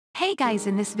Hey guys,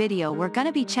 in this video we're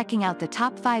gonna be checking out the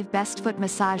top 5 best foot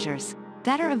massagers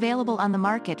that are available on the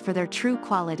market for their true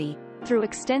quality. Through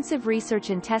extensive research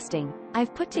and testing,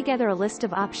 I've put together a list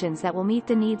of options that will meet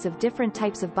the needs of different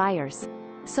types of buyers.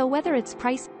 So whether it's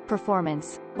price,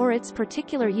 performance, or its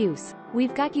particular use,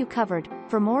 we've got you covered.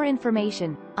 For more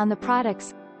information on the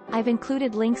products, I've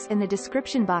included links in the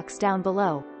description box down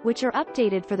below, which are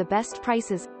updated for the best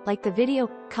prices. Like the video,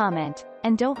 comment,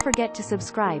 and don't forget to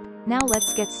subscribe. Now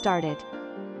let's get started.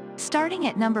 Starting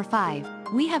at number 5,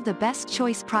 we have the Best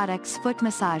Choice Products Foot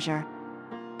Massager.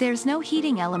 There's no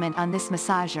heating element on this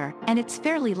massager, and it's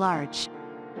fairly large.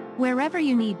 Wherever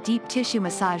you need deep tissue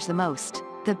massage the most,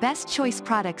 the Best Choice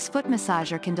Products Foot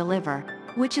Massager can deliver,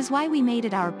 which is why we made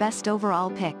it our best overall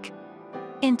pick.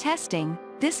 In testing,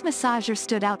 this massager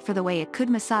stood out for the way it could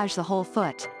massage the whole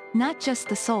foot, not just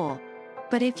the sole.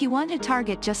 But if you want to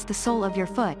target just the sole of your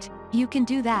foot, you can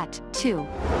do that, too.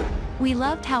 We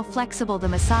loved how flexible the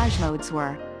massage modes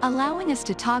were, allowing us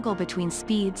to toggle between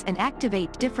speeds and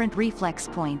activate different reflex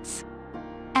points.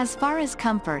 As far as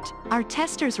comfort, our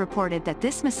testers reported that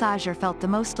this massager felt the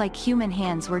most like human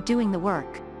hands were doing the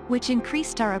work, which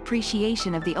increased our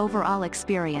appreciation of the overall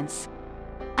experience.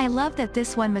 I love that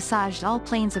this one massaged all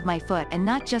planes of my foot and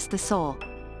not just the sole.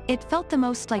 It felt the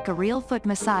most like a real foot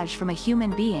massage from a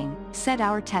human being, said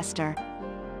our tester.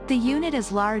 The unit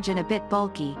is large and a bit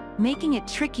bulky, making it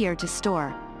trickier to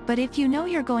store, but if you know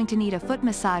you're going to need a foot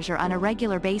massager on a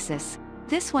regular basis,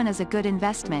 this one is a good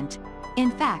investment.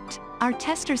 In fact, our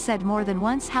tester said more than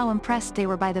once how impressed they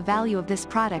were by the value of this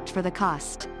product for the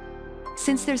cost.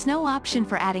 Since there's no option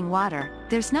for adding water,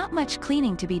 there's not much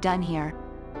cleaning to be done here.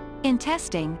 In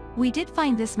testing, we did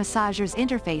find this massager's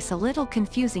interface a little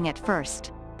confusing at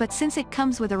first, but since it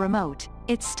comes with a remote,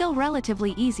 it's still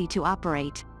relatively easy to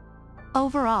operate.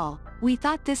 Overall, we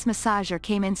thought this massager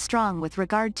came in strong with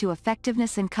regard to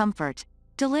effectiveness and comfort,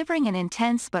 delivering an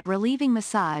intense but relieving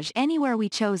massage anywhere we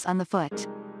chose on the foot.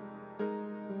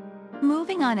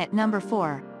 Moving on at number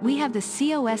 4, we have the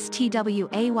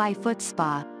COSTWAY Foot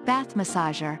Spa Bath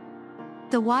Massager.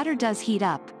 The water does heat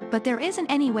up, but there isn't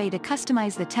any way to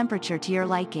customize the temperature to your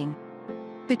liking.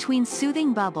 Between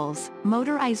soothing bubbles,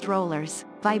 motorized rollers,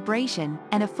 vibration,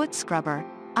 and a foot scrubber,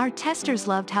 our testers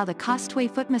loved how the COSTWAY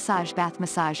Foot Massage Bath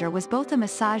Massager was both a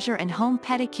massager and home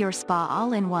pedicure spa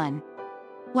all in one.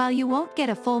 While you won't get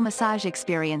a full massage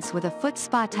experience with a foot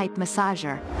spa type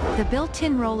massager, the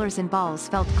built-in rollers and balls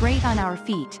felt great on our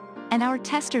feet, and our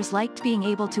testers liked being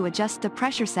able to adjust the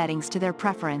pressure settings to their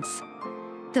preference.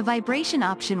 The vibration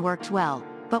option worked well,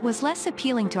 but was less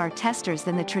appealing to our testers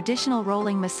than the traditional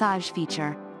rolling massage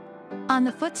feature. On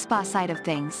the foot spa side of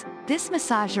things, this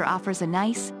massager offers a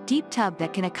nice, deep tub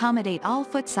that can accommodate all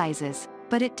foot sizes,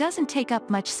 but it doesn't take up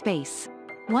much space.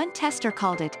 One tester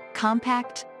called it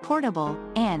compact, portable,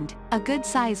 and a good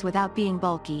size without being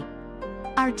bulky.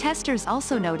 Our testers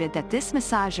also noted that this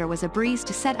massager was a breeze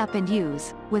to set up and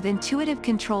use, with intuitive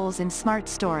controls and smart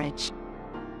storage.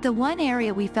 The one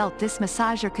area we felt this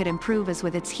massager could improve is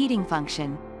with its heating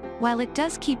function. While it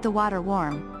does keep the water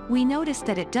warm, we noticed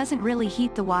that it doesn't really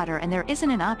heat the water and there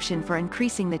isn't an option for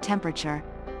increasing the temperature.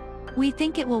 We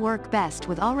think it will work best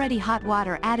with already hot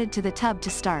water added to the tub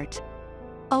to start.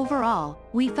 Overall,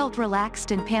 we felt relaxed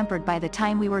and pampered by the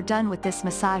time we were done with this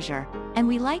massager, and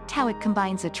we liked how it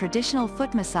combines a traditional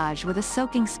foot massage with a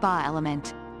soaking spa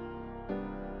element.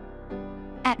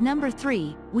 At number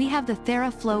 3, we have the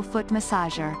TheraFlow Foot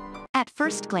Massager. At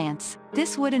first glance,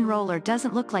 this wooden roller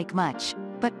doesn't look like much,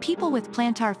 but people with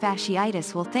plantar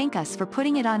fasciitis will thank us for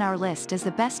putting it on our list as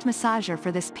the best massager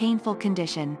for this painful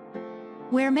condition.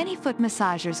 Where many foot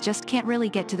massagers just can't really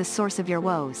get to the source of your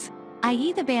woes,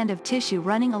 i.e. the band of tissue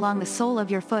running along the sole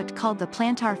of your foot called the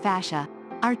plantar fascia,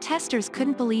 our testers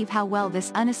couldn't believe how well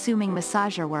this unassuming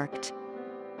massager worked.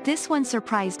 This one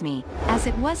surprised me, as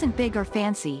it wasn't big or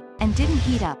fancy, and didn't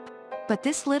heat up. But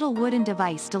this little wooden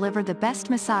device delivered the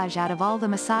best massage out of all the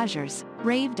massagers,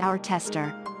 raved our tester.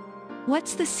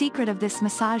 What's the secret of this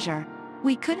massager?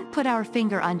 We couldn't put our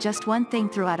finger on just one thing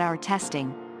throughout our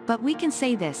testing, but we can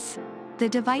say this. The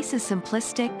device is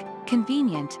simplistic,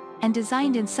 convenient, and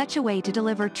designed in such a way to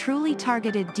deliver truly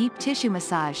targeted deep tissue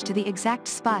massage to the exact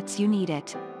spots you need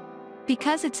it.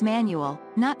 Because it's manual,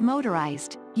 not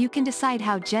motorized, you can decide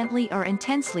how gently or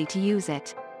intensely to use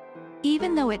it.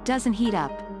 Even though it doesn't heat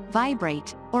up,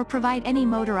 vibrate, or provide any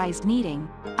motorized kneading,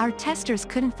 our testers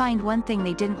couldn't find one thing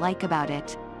they didn't like about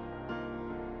it.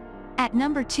 At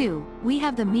number 2, we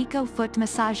have the MIKO Foot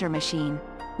Massager Machine.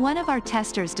 One of our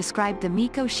testers described the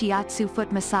MIKO Shiatsu Foot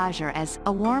Massager as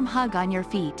a warm hug on your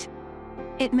feet.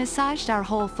 It massaged our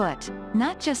whole foot,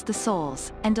 not just the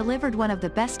soles, and delivered one of the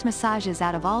best massages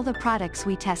out of all the products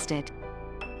we tested.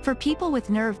 For people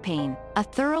with nerve pain, a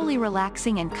thoroughly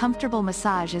relaxing and comfortable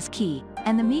massage is key,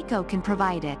 and the MIKO can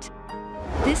provide it.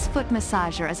 This foot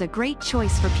massager is a great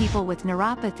choice for people with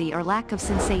neuropathy or lack of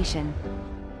sensation.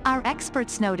 Our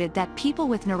experts noted that people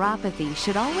with neuropathy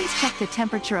should always check the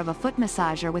temperature of a foot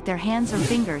massager with their hands or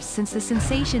fingers since the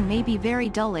sensation may be very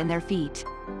dull in their feet.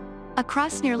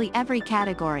 Across nearly every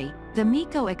category, the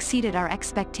MIKO exceeded our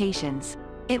expectations.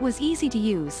 It was easy to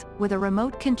use, with a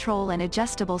remote control and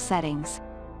adjustable settings.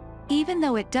 Even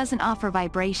though it doesn't offer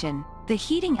vibration, the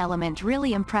heating element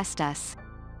really impressed us.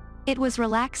 It was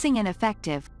relaxing and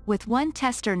effective, with one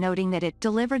tester noting that it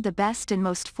delivered the best and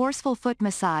most forceful foot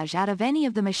massage out of any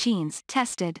of the machines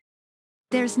tested.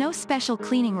 There's no special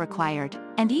cleaning required,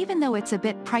 and even though it's a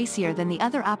bit pricier than the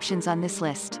other options on this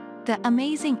list, the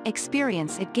amazing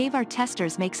experience it gave our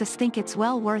testers makes us think it's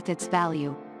well worth its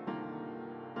value.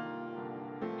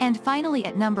 And finally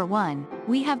at number 1,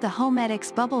 we have the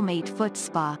HoMedics BubbleMate Foot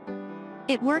Spa.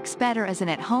 It works better as an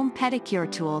at-home pedicure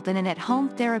tool than an at-home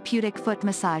therapeutic foot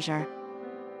massager.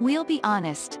 We'll be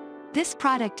honest, this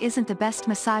product isn't the best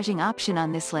massaging option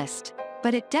on this list,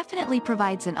 but it definitely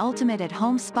provides an ultimate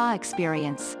at-home spa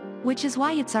experience, which is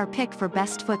why it's our pick for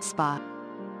best foot spa.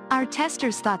 Our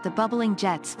testers thought the bubbling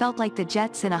jets felt like the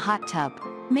jets in a hot tub,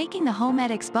 making the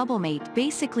HoMedics BubbleMate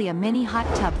basically a mini hot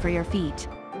tub for your feet.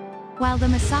 While the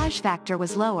massage factor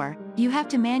was lower, you have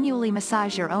to manually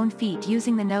massage your own feet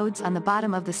using the nodes on the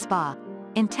bottom of the spa.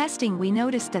 In testing we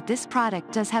noticed that this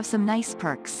product does have some nice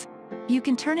perks. You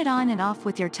can turn it on and off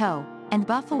with your toe, and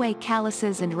buff away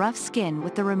calluses and rough skin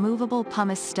with the removable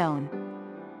pumice stone.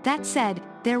 That said,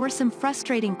 there were some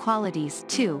frustrating qualities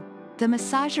too. The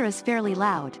massager is fairly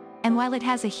loud, and while it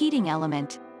has a heating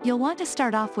element, you'll want to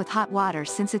start off with hot water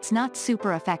since it's not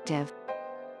super effective.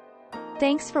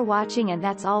 Thanks for watching, and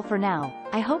that's all for now.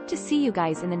 I hope to see you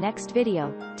guys in the next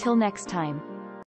video. Till next time.